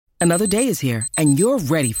Another day is here, and you're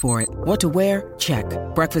ready for it. What to wear? Check.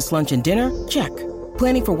 Breakfast, lunch, and dinner? Check.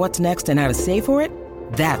 Planning for what's next and how to save for it?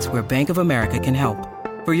 That's where Bank of America can help.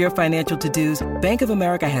 For your financial to-dos, Bank of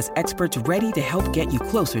America has experts ready to help get you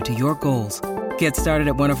closer to your goals. Get started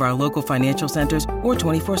at one of our local financial centers or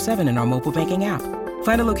 24/7 in our mobile banking app.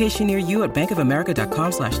 Find a location near you at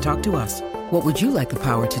bankofamerica.com/talktous. What would you like the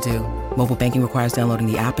power to do? Mobile banking requires downloading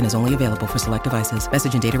the app and is only available for select devices.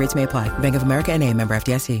 Message and data rates may apply. Bank of America N.A., member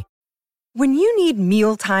FDIC. When you need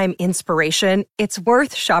mealtime inspiration, it's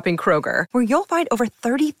worth shopping Kroger, where you'll find over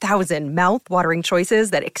 30,000 mouth-watering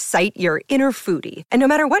choices that excite your inner foodie. And no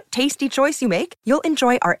matter what tasty choice you make, you'll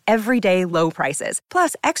enjoy our everyday low prices,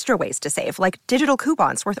 plus extra ways to save, like digital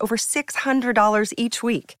coupons worth over $600 each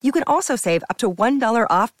week. You can also save up to $1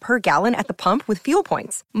 off per gallon at the pump with fuel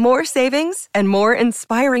points. More savings and more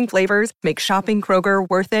inspiring flavors make shopping Kroger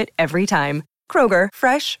worth it every time. Kroger,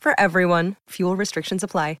 fresh for everyone. Fuel restrictions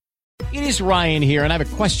apply. It is Ryan here, and I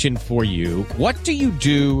have a question for you. What do you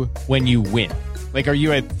do when you win? Like, are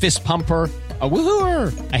you a fist pumper, a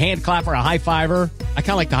woo-hooer, a hand clapper, a high-fiver? I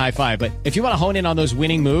kind of like the high-five, but if you want to hone in on those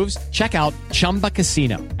winning moves, check out Chumba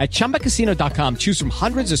Casino. At ChumbaCasino.com, choose from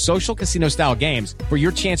hundreds of social casino-style games for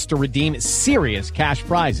your chance to redeem serious cash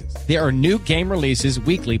prizes. There are new game releases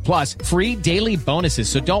weekly, plus free daily bonuses,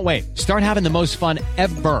 so don't wait. Start having the most fun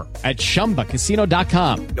ever at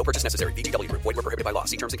ChumbaCasino.com. No purchase necessary. VGW. Void where prohibited by law.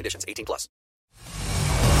 See terms and conditions. 18+.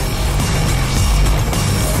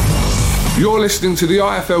 You're listening to the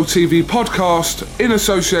IFL TV podcast in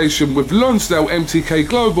association with Lonsdale MTK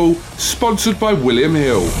Global, sponsored by William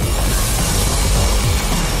Hill.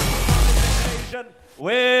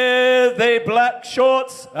 With the black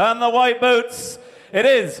shorts and the white boots, it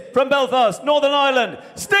is from Belfast, Northern Ireland,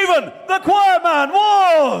 Stephen the Choirman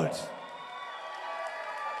Ward.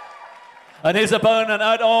 And his opponent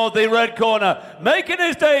out of the red corner, making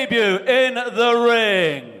his debut in the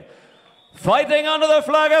ring. Fighting under the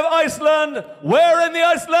flag of Iceland, wearing the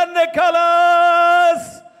Icelandic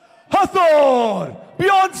colours, Thor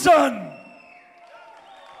Bjornson.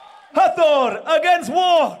 Thor against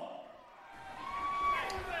Ward.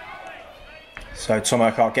 So Tom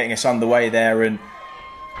Urquhart getting us underway there, and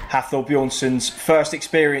Thor Bjornson's first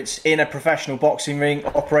experience in a professional boxing ring,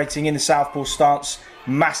 operating in the southpaw stance.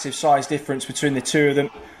 Massive size difference between the two of them.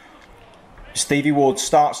 Stevie Ward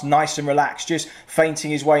starts nice and relaxed, just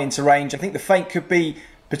feinting his way into range. I think the feint could be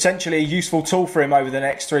potentially a useful tool for him over the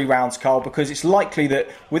next 3 rounds, Carl, because it's likely that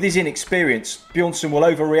with his inexperience, Bjornson will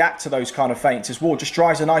overreact to those kind of feints as Ward just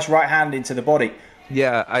drives a nice right hand into the body.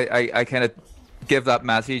 Yeah, I kind of give that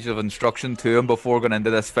message of instruction to him before going into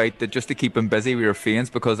this fight, that just to keep him busy with your feints,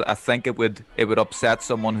 because I think it would upset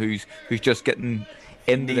someone who's just getting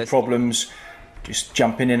into this problems. Just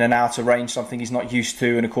jumping in and out of range, something he's not used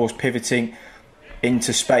to, and of course pivoting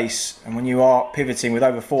into space. And when you are pivoting with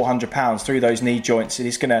over 400 pounds through those knee joints, it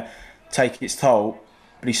is going to take its toll.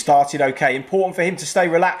 But he started okay. Important for him to stay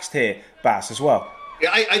relaxed here, Bass, as well. Yeah,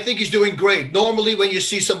 I think he's doing great. Normally, when you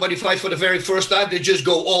see somebody fight for the very first time, they just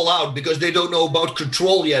go all out because they don't know about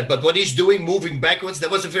control yet. But what he's doing, moving backwards, that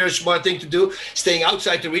was a very smart thing to do. Staying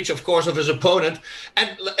outside the reach, of course, of his opponent.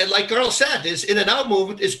 And like Carl said, his in and out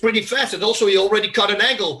movement is pretty fast. And also, he already cut an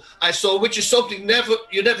angle, I saw, which is something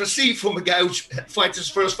you never see from a guy who fights his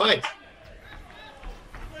first fight.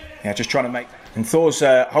 Yeah, just trying to make... And Thor's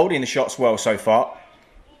holding the shots well so far.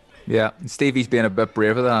 Yeah, Stevie's being a bit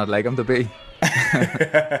braver than I'd like him to be.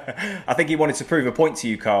 I think he wanted to prove a point to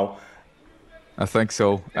you, Carl. I think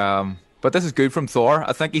so. But this is good from Thor.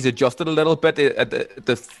 I think he's adjusted a little bit. At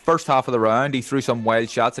the first half of the round, he threw some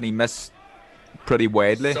wild shots and he missed pretty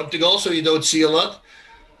widely. Something also you don't see a lot.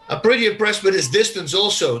 I'm pretty impressed with his distance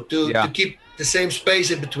also to keep the same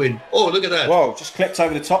space in between. Oh, look at that. Whoa, just clipped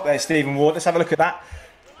over the top there, Stephen Ward. Let's have a look at that.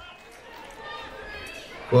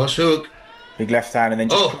 Cross hook. Big left hand and then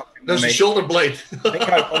just... Oh, there's a shoulder blade. I think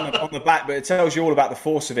on the back, but it tells you all about the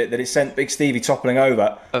force of it, that it sent Big Stevie toppling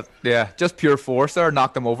over. Yeah, just pure force there.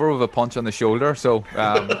 Knocked him over with a punch on the shoulder. So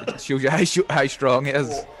it shows you how strong he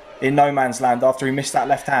is. In no man's land after he missed that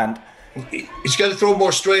left hand. He's got to throw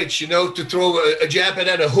more straights, to throw a jab and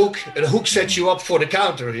then a hook. And a hook sets you up for the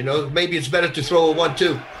counter, Maybe it's better to throw a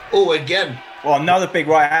 1-2. Oh, again. Well, another big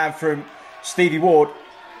right hand from Stevie Ward.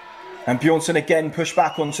 And Bjornson again pushed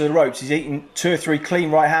back onto the ropes. He's eaten 2 or 3 clean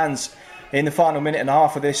right hands in the final minute and a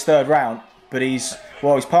half of this third round. But he's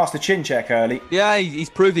passed the chin check early. Yeah, he's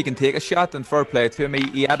proved he can take a shot, and fair play to him.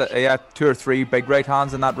 He had 2 or 3 big right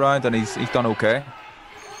hands in that round, and he's done okay.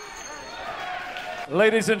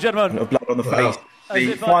 Ladies and gentlemen. A blood on the face.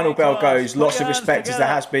 The final bell goes. Lots of respect as there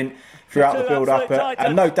has been throughout the build-up.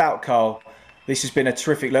 And no doubt, Carl, this has been a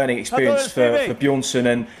terrific learning experience for Bjornson,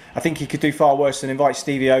 and I think he could do far worse than invite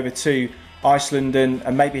Stevie over to Iceland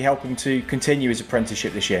and maybe help him to continue his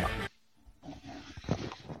apprenticeship this year.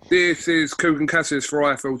 This is Kugan Cassius for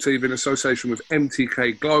IFL TV in association with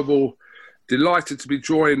MTK Global. Delighted to be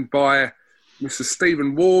joined by Mr.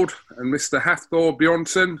 Stephen Ward and Mr. Mountain Thor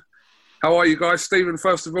Bjornson. How are you guys? Stephen,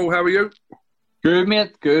 first of all, how are you? Good,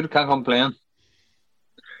 mate. Good. Can't complain.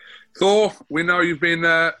 Thor, we know you've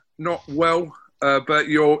been not well, but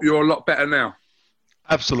you're a lot better now.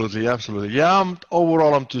 Absolutely. Yeah,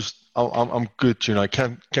 overall, I'm good. You know, I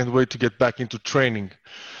can't wait to get back into training.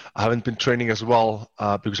 I haven't been training as well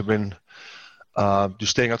because I've been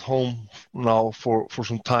just staying at home now for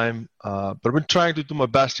some time. But I've been trying to do my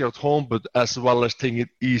best here at home, but as well as taking it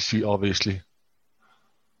easy, obviously.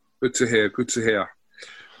 Good to hear.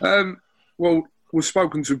 Well, we've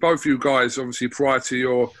spoken to both you guys, obviously, prior to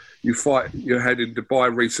your fight you had in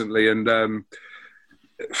Dubai recently, and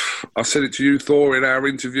I said it to you, Thor, in our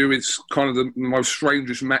interview. It's kind of the most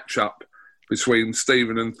strangest matchup between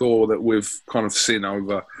Stephen and Thor that we've kind of seen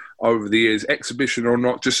over the years, exhibition or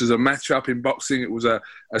not, just as a matchup in boxing. It was a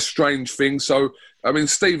strange thing. So, I mean,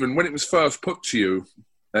 Stephen, when it was first put to you,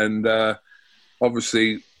 and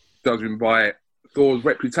obviously judging by Thor's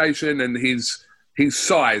reputation and his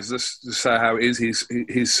size, let's just say how it is,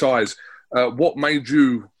 his size, what made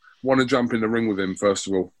you want to jump in the ring with him, first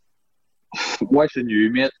of all? I wish I knew,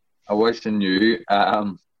 mate. I wish I knew.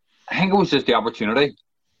 I think it was just the opportunity.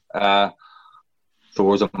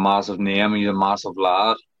 Thor's a massive name. He's a massive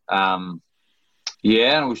lad. And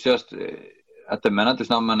it was just, at the minute, there's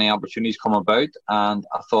not many opportunities come about. And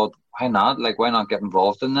I thought, why not? Like, why not get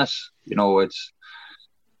involved in this? You know, it's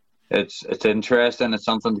interesting. It's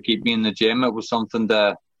something to keep me in the gym. It was something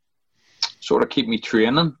to sort of keep me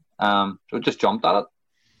training. So I just jumped at it.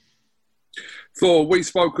 Thor, we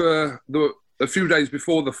spoke a few days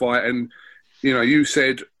before the fight, and you know, you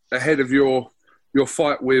said ahead of your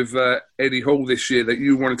fight with Eddie Hall this year that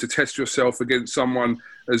you wanted to test yourself against someone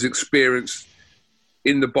as experienced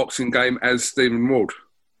in the boxing game as Stephen Ward.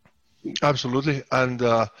 Absolutely, and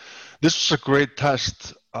this was a great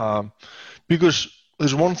test because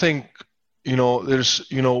there's one thing, you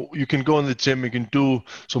know, you can go in the gym, you can do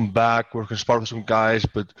some back work and spar with some guys,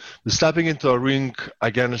 but stepping into a ring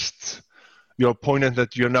against your opponent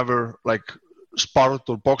that you never like sparred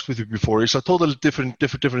or boxed with you before is a totally different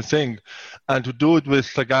thing. And to do it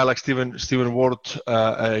with a guy like Stephen Ward,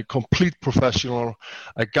 a complete professional,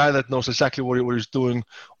 a guy that knows exactly what he's doing,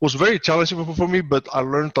 was very challenging for me, but I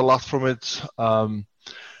learned a lot from it.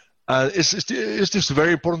 It's just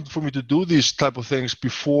very important for me to do these type of things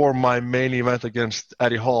before my main event against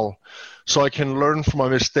Eddie Hall, so I can learn from my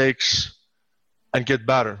mistakes and get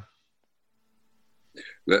better.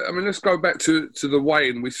 I mean, let's go back to the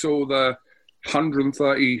weigh-in. We saw the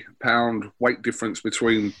 130-pound weight difference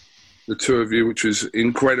between the two of you, which was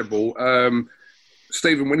incredible.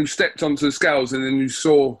 Stephen, when you stepped onto the scales and then you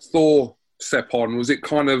saw Thor step on, was it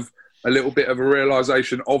kind of a little bit of a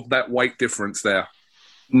realisation of that weight difference there?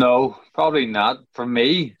 No, probably not. For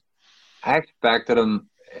me, I expected him.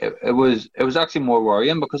 It was actually more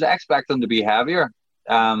worrying because I expected him to be heavier.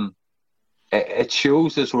 It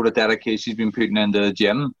shows the sort of dedication he's been putting into the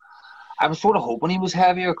gym. I was sort of hoping he was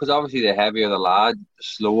heavier because obviously the heavier the lad, the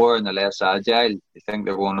slower and the less agile you think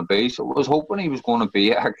they're going to be. So I was hoping he was going to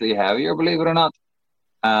be actually heavier, believe it or not.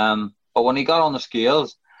 But when he got on the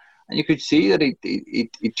scales, and you could see that he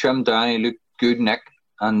trimmed down, he looked good, Nick.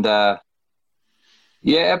 And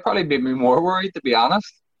it probably made me more worried, to be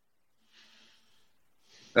honest.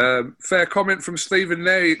 Fair comment from Stephen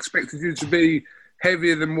there. He expected you to be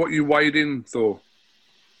heavier than what you weighed in, Thor.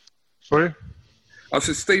 Sorry? I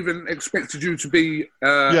said Stephen expected you to be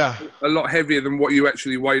a lot heavier than what you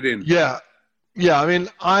actually weighed in. Yeah. I mean,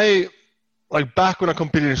 back when I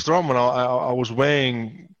competed in strongman, I was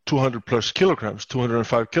weighing 200 plus kilograms,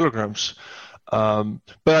 205 kilograms. But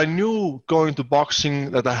I knew going to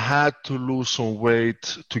boxing that I had to lose some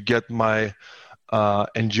weight to get my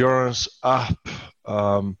endurance up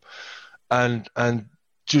and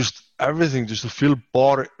just everything, just to feel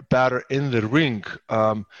better in the ring.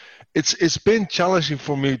 It's been challenging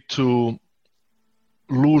for me to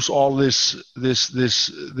lose all these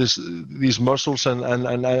muscles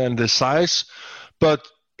and the size, but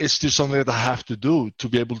it's just something that I have to do to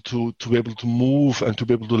be able to move and to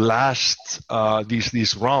be able to last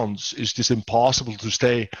these rounds. It's just impossible to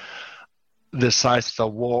stay the size that I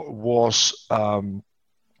was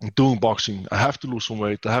doing boxing. I have to lose some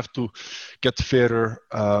weight. I have to get fitter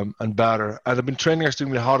and better. And I've been training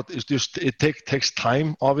extremely hard. It's just it takes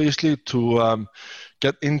time, obviously, to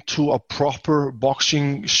get into a proper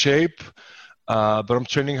boxing shape. but I'm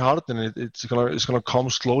training hard, and it's gonna come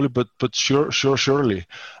slowly, but surely.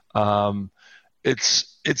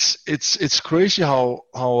 It's crazy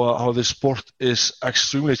how this sport is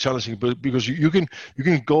extremely challenging, but because you can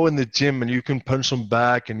go in the gym and you can punch some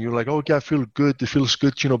bag and you're like, oh, okay, I feel good, it feels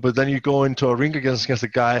good, but then you go into a ring against a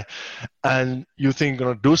guy and you think you're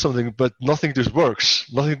gonna do something, but nothing just works,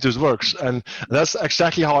 and that's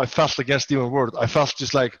exactly how I felt against Steven Ward. I felt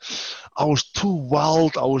just like I was too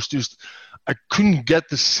wild. I couldn't get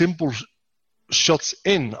the simple shots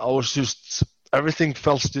in. Everything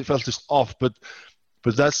felt just off, but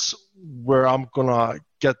that's where I'm gonna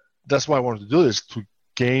get. That's why I wanted to do this, to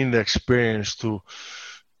gain the experience, to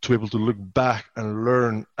be able to look back and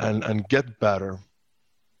learn and get better.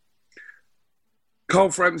 Carl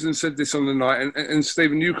Frampton said this on the night, and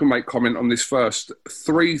Stephen, you can make comment on this first.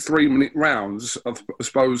 3-3-minute rounds, I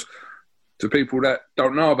suppose, to people that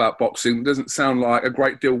don't know about boxing, doesn't sound like a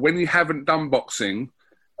great deal. When you haven't done boxing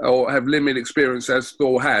or have limited experience as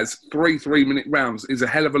Thor has, 3-3-minute rounds is a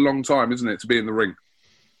hell of a long time, isn't it, to be in the ring?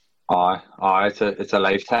 It's a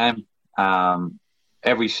lifetime.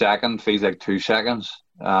 Every second feels like 2 seconds.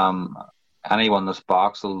 Anyone that's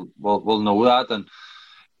boxed will know that, and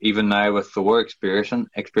even now with Thor experiencing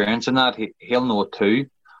that, he'll know it too.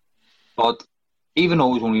 But even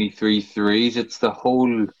though it's only 3-3s, it's the whole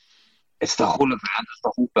event, it's the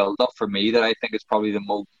whole build-up for me that I think is probably the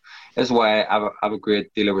most. This is why I have a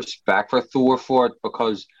great deal of respect for Thor for it,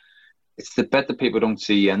 because it's the bit that people don't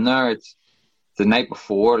see in there. It's the night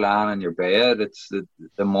before, lying in your bed. It's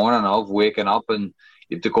the morning of waking up and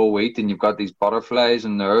you have to go eat, and you've got these butterflies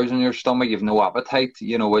and nerves in your stomach. You've no appetite.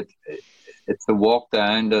 It's the walk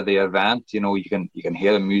down to the event. You can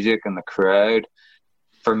hear the music and the crowd.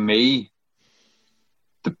 For me,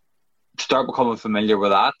 to start becoming familiar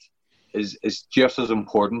with that is just as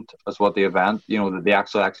important as what the event, the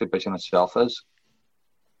actual exhibition itself is.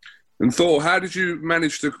 And Thor, how did you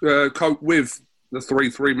manage to cope with the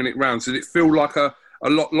 3-3-minute rounds? Did it feel like a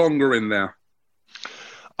lot longer in there?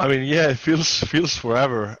 I mean, yeah, it feels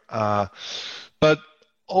forever. But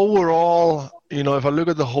overall, if I look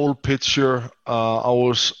at the whole picture, I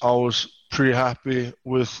was pretty happy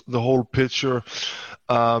with the whole picture.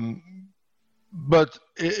 But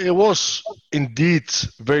it was indeed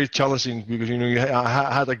very challenging because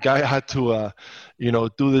I had a guy had to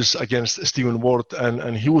do this against Steven Ward,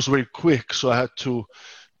 and he was very quick, so I had to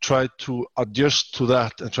try to adjust to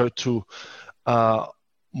that and try to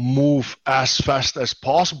move as fast as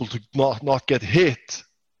possible to not get hit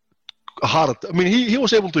hard. I mean, he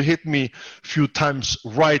was able to hit me a few times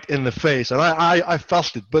right in the face, and I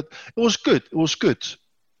felt it, but it was good. It was good.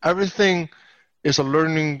 Everything is a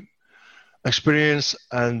learning experience,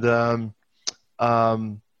 and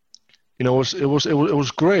it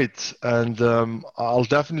was great, and I'll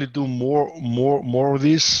definitely do more of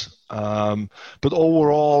these. But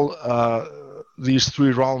overall, these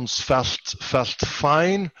 3 rounds felt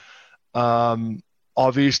fine.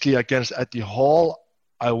 Obviously, against Eddie Hall,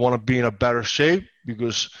 I want to be in a better shape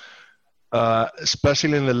because,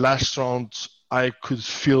 especially in the last round, I could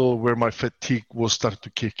feel where my fatigue was starting to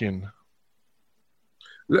kick in.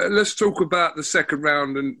 Let's talk about the second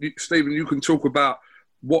round, and Stephen, you can talk about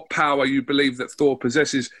what power you believe that Thor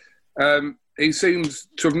possesses. He seems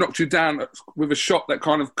to have knocked you down with a shot that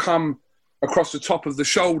kind of come across the top of the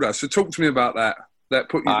shoulder. So talk to me about that. That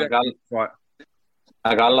put you down. Right.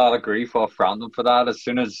 I got a lot of grief off Brandon for that. As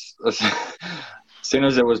soon as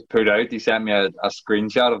it was put out, he sent me a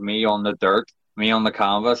screenshot of me on the dirt, me on the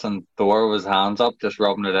canvas, and Thor with his hands up, just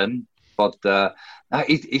rubbing it in. But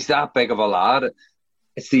he's that big of a lad.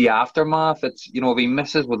 It's the aftermath. It's, if he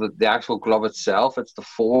misses with the actual glove itself, it's the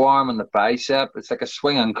forearm and the bicep. It's like a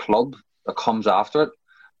swinging club that comes after it.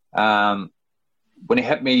 When he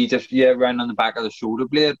hit me, just round on the back of the shoulder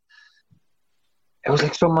blade, it was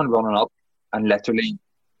like someone running up and literally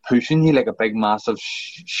pushing you like a big, massive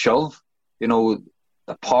shove. The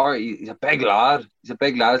power. He's a big lad. It's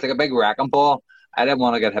like a big wrecking ball. I didn't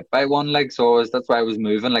want to get hit by one, so that's why I was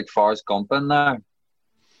moving like Forrest Gump in there.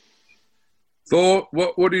 Thor,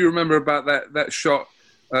 what do you remember about that shot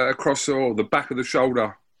across the back of the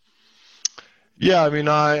shoulder? Yeah, I mean,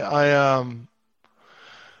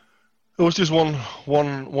 it was just one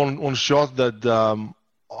shot that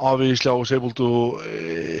obviously I was able to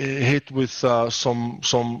hit with some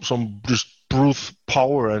just brute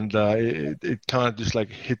power, and it kind of just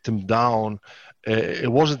like hit him down. It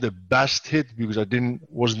wasn't the best hit because I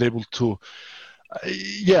wasn't able to.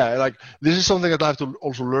 This is something that I have to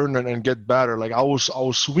also learn and get better. Like I was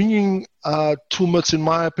swinging too much, in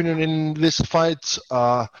my opinion, in this fight.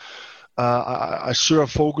 I should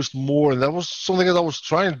have focused more, and that was something that I was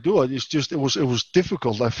trying to do. It's just it was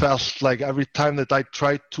difficult. I felt like every time that I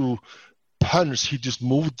tried to punch, he just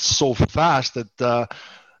moved so fast that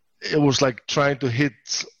it was like trying to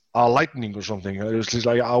hit lightning or something. It was just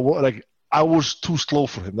like I was too slow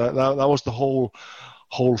for him. That was the whole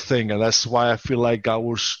thing, and that's why I feel like I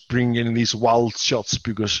was bringing in these wild shots,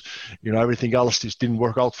 because everything else just didn't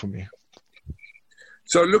work out for me.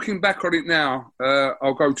 So looking back on it now,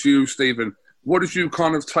 I'll go to you, Stephen. What did you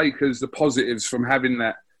kind of take as the positives from having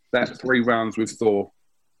that 3 rounds with Thor?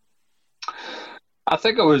 I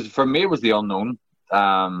think for me, it was the unknown.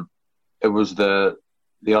 It was the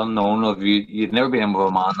unknown of you'd never been in with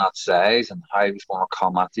a man that size and how he was going to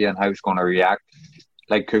come at you and how he was going to react.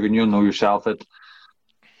 Like Coogan, you'll know yourself that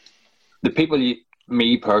the people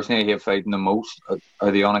me personally, I hate fighting the most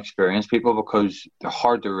are the unexperienced people, because they're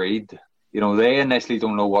hard to read. They initially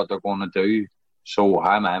don't know what they're going to do. So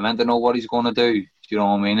how am I meant to know what he's going to do? Do you know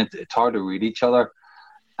what I mean? It's hard to read each other.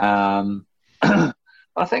 But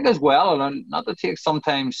I think as well, and not to take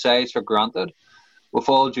sometimes size for granted, with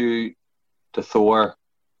all due to Thor,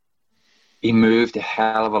 he moved a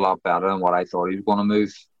hell of a lot better than what I thought he was going to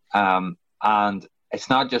move. And it's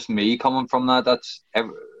not just me coming from that. That's a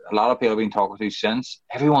lot of people I've been talking to since.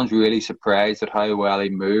 Everyone's really surprised at how well he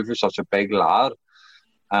moved for such a big lad.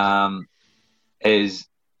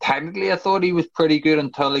 Technically I thought he was pretty good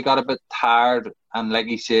until he got a bit tired, and like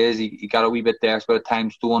he says, he got a wee bit desperate at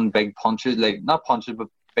times, throwing big punches, like not punches but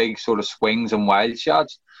big sort of swings and wild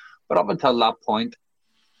shots. But up until that point,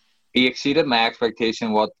 he exceeded my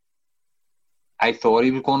expectation what I thought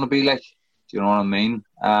he was going to be like. Do you know what I mean?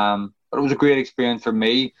 But it was a great experience for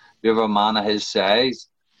me. You have a man of his size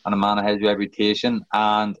and a man of his reputation,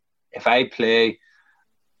 and if I play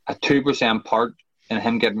a 2% part in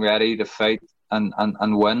him getting ready to fight and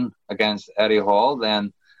win against Eddie Hall,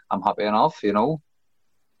 then I'm happy enough,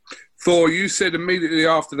 Thor, you said immediately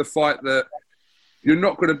after the fight that you're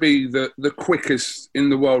not going to be the quickest in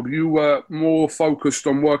the world. You were more focused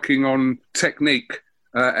on working on technique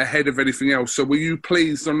ahead of anything else. So were you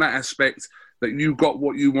pleased on that aspect that you got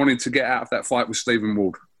what you wanted to get out of that fight with Stephen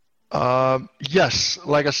Ward? Yes,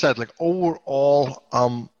 like I said, overall,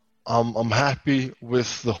 I'm happy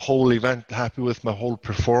with the whole event, happy with my whole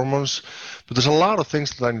performance, but there's a lot of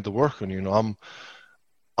things that I need to work on.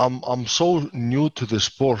 I'm so new to the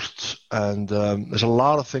sport, and there's a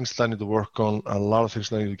lot of things that I need to work on, a lot of things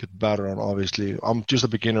that I need to get better on. Obviously, I'm just a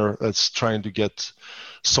beginner that's trying to get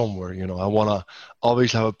somewhere. I want to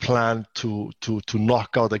always have a plan to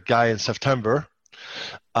knock out a guy in September.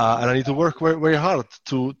 And I need to work very, very hard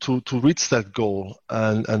to reach that goal,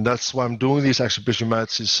 and that's why I'm doing these exhibition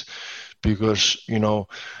matches, because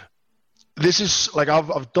this is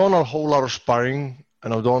I've done a whole lot of sparring,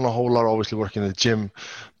 and I've done a whole lot obviously working in the gym,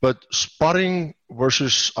 but sparring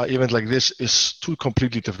versus an event like this is two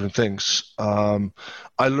completely different things.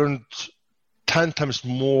 I learned 10 times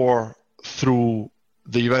more through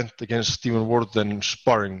the event against Stephen Ward than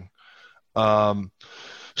sparring.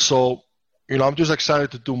 So I'm just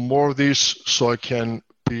excited to do more of these so I can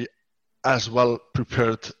be as well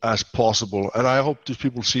prepared as possible. And I hope that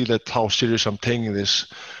people see that how serious I'm taking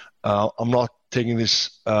this. I'm not taking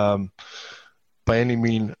this by any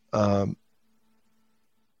means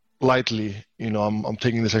lightly. I'm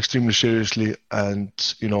taking this extremely seriously. And,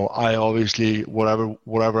 I obviously,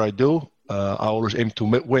 whatever I do, I always aim to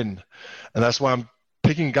win. And that's why I'm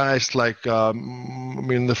picking guys like,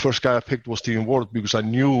 the first guy I picked was Stephen Ward, because I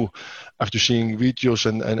knew after seeing videos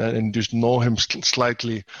and just know him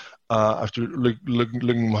slightly, after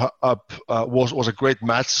looking him up, was a great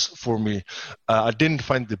match for me. I didn't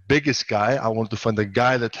find the biggest guy. I wanted to find a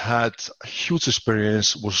guy that had a huge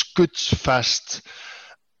experience, was good, fast,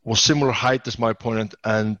 was similar height as my opponent,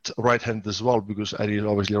 and right-handed as well, because Eddie is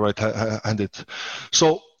obviously right-handed.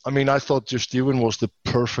 So, I thought just Stephen was the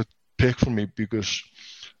perfect pick for me, because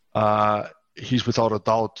he's without a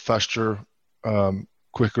doubt faster,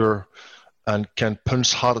 quicker, and can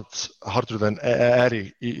punch harder than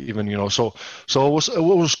Eddie even. So it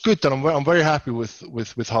was good, and I'm very happy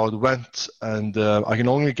with how it went, and I can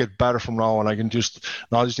only get better from now on. I just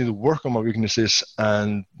need to work on my weaknesses,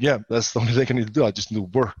 and yeah, that's the only thing I need to do. I just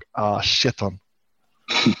need to work shit ton.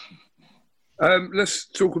 Let's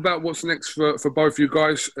talk about what's next for both you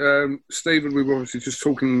guys. Stephen, we were obviously just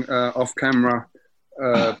talking off camera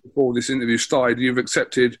before this interview started. You've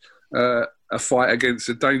accepted a fight against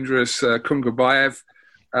a dangerous Kungabayev,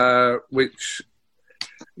 which,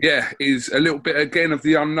 is a little bit, again, of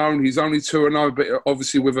the unknown. He's only 2-0, but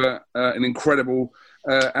obviously with an incredible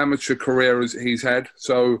amateur career as he's had.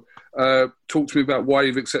 So talk to me about why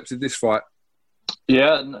you've accepted this fight.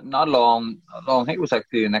 Yeah, not long. Not long. I think it was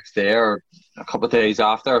actually the next day or a couple of days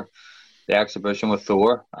after the exhibition with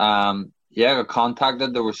Thor. Yeah, I got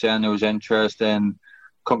contacted. They were saying there was interest in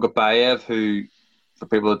Kunkabayev, who, for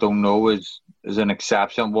people that don't know, was an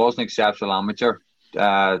exceptional amateur,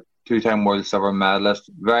 two-time world silver medalist,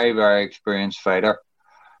 very, very experienced fighter.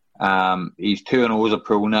 He's 2-0 as a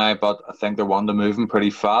pro now, but I think they're wanting to move him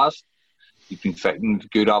pretty fast. He's been fighting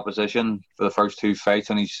good opposition for the first 2 fights,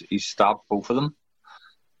 and he's stopped both of them.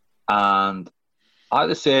 And I had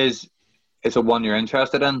to say, it's a one you're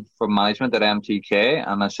interested in from management at MTK,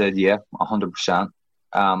 and I said, yeah, 100%.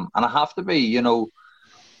 And I have to be,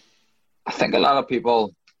 I think a lot of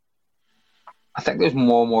people, I think there's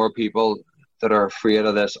more and more people that are afraid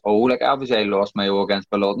of this. Like obviously I lost my O against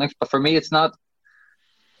Bolotniks, but for me it's not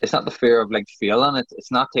the fear of like failing.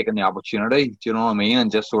 It's not taking the opportunity. Do you know what I mean?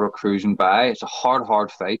 And just sort of cruising by. It's a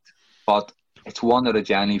hard fight, but it's one that I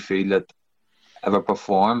genuinely feel that if I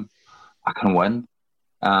perform, I can win.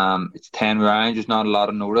 It's 10 rounds. There's not a lot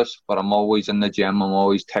of notice, but I'm always in the gym. I'm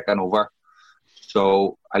always ticking over.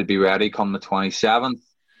 So I'll be ready come the 27th,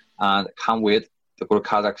 and I can't wait to go to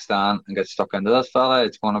Kazakhstan and get stuck into this fella.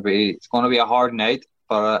 It's gonna be a hard night,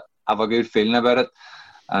 but I have a good feeling about it,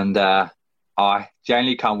 and I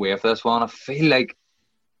genuinely can't wait for this one. I feel like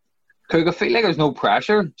there's no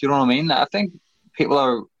pressure. Do you know what I mean? I think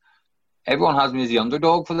everyone has me as the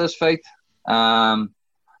underdog for this fight, and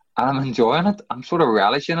I'm enjoying it. I'm sort of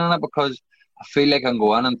relishing in it because I feel like I'm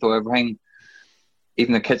going and throw everything,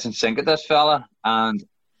 even the kitchen sink at this fella, and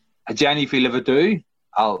I genuinely feel if I do,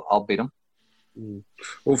 I'll beat him.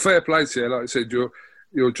 Well, fair play to you. Like I said,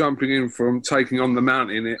 you're jumping in from taking on the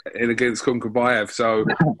mountain in against Kunkabayev. So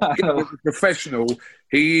professional,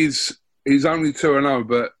 he's only 2-0,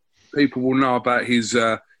 but people will know about his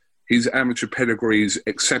amateur pedigree is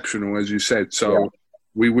exceptional, as you said. So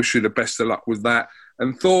we wish you the best of luck with that.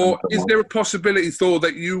 And Thor, is there a possibility, Thor,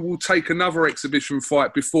 that you will take another exhibition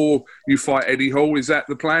fight before you fight Eddie Hall? Is that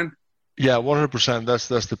the plan? Yeah, 100%. That's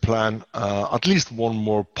the plan. At least one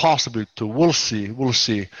more, possibly two. We'll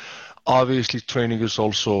see. Obviously, training is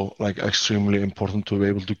also like extremely important to be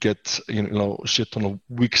able to get shit ton of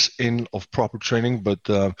weeks in of proper training. But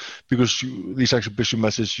because these exhibition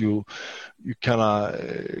matches, you kind of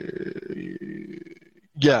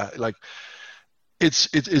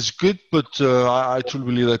it's good, but I truly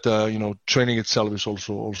believe that training itself is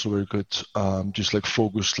also very good. Just like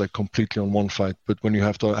focus like completely on one fight. But when you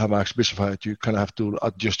have to have an exhibition fight, you kind of have to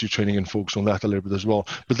adjust your training and focus on that a little bit as well.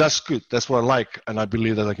 But that's good. That's what I like, and I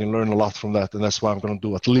believe that I can learn a lot from that, and that's why I'm going to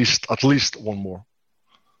do at least one more.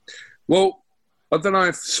 Well, I don't know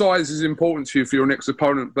if size is important to you for your next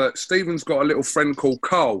opponent, but Stephen's got a little friend called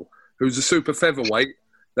Carl, who's a super featherweight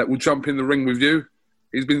that will jump in the ring with you.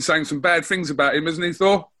 He's been saying some bad things about him, hasn't he,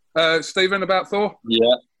 Thor? Stephen, about Thor?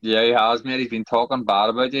 Yeah, he has, mate. He's been talking bad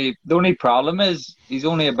about you. The only problem is he's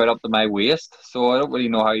only about up to my waist, so I don't really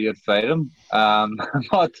know how you'd fight him.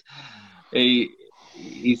 But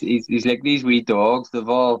he's like these wee dogs. They've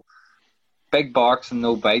all big barks and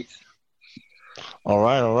no bites. All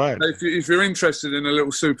right. If you're interested in a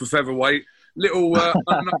little super featherweight,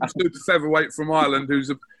 super featherweight from Ireland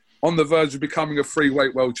who's on the verge of becoming a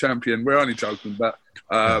free-weight world champion. We're only joking, but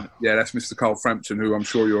that's Mr. Carl Frampton, who I'm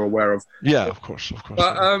sure you're aware of. Yeah, of course.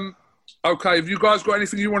 But, okay, have you guys got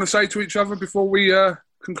anything you want to say to each other before we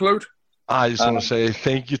conclude? I just want to say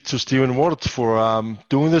thank you to Stephen Ward for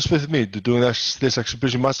doing this with me, doing this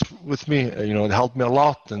exhibition match with me. It helped me a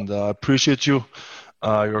lot, and I appreciate you.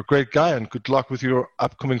 You're a great guy, and good luck with your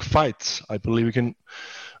upcoming fights. I believe you can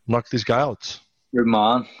knock this guy out. Good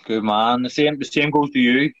man. The same goes to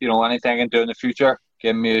you. Anything I can do in the future,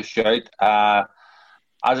 give me a shout.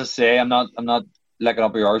 As I say, I'm not licking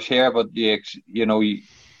up your arse here, but you're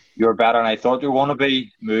better than I thought you were going to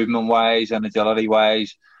be, movement wise and agility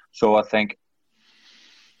wise. So I think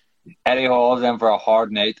Eddie Hall's in for a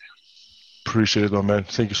hard night. Appreciate it, my man.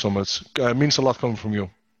 Thank you so much. It means a lot coming from you.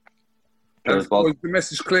 Was the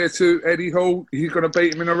message clear to Eddie Hall? You're going to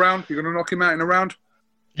beat him in a round? You're going to knock him out in a round?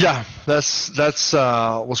 Yeah, that's what's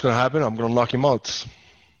going to happen. I'm going to knock him out.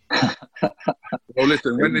 Well,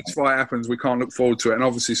 listen, when this fight happens, we can't look forward to it. And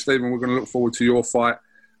obviously, Stephen, we're going to look forward to your fight.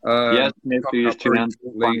 Yes, maybe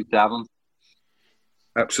 27.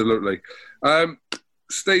 Absolutely.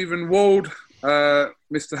 Stephen Ward,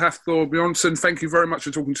 Mr. Mountain Thor Bjornson, thank you very much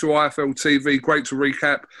for talking to IFL TV. Great to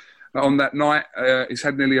recap on that night. It's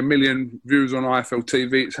had nearly 1 million views on IFL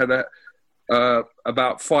TV. It's had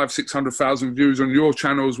about 500,000-600,000 views on your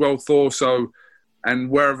channel as well, Thor. So, and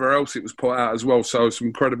wherever else it was put out as well. So, some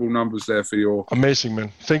incredible numbers there for your. Amazing,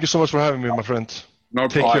 man. Thank you so much for having me, my friend. No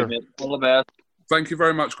Take problem. care. All the best. Thank you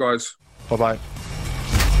very much, guys. Bye-bye.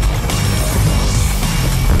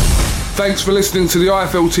 Thanks for listening to the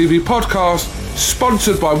IFL TV podcast,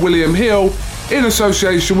 sponsored by William Hill in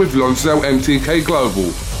association with Lonsdale MTK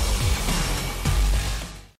Global.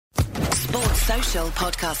 Sports Social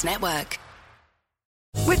Podcast Network.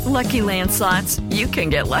 With Lucky Land Slots, you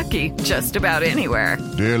can get lucky just about anywhere.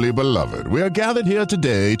 Dearly beloved, we are gathered here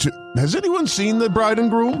today to... Has anyone seen the bride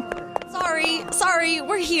and groom? Sorry,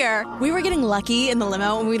 we're here. We were getting lucky in the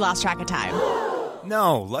limo and we lost track of time.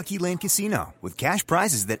 No, Lucky Land Casino, with cash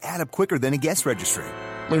prizes that add up quicker than a guest registry.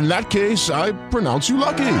 In that case, I pronounce you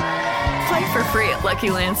lucky. Play for free at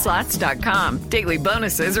LuckyLandSlots.com. Daily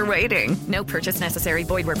bonuses are waiting. No purchase necessary.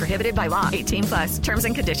 Void where prohibited by law. 18+. Terms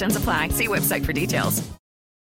and conditions apply. See website for details.